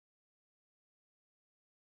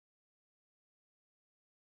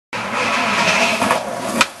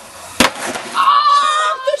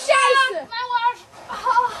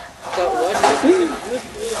Halt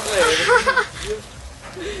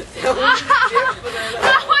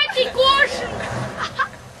die Gurschen!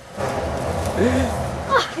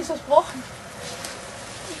 Ist was gebrochen?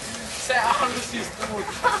 Sehr Anus ist gut.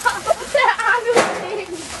 Der Anus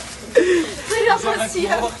wegen. Wieder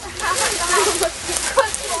passiert.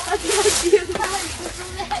 Was passiert?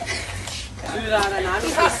 Wieder an einen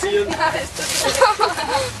Anus passieren.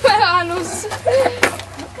 Mein Anus.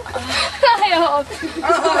 Naja.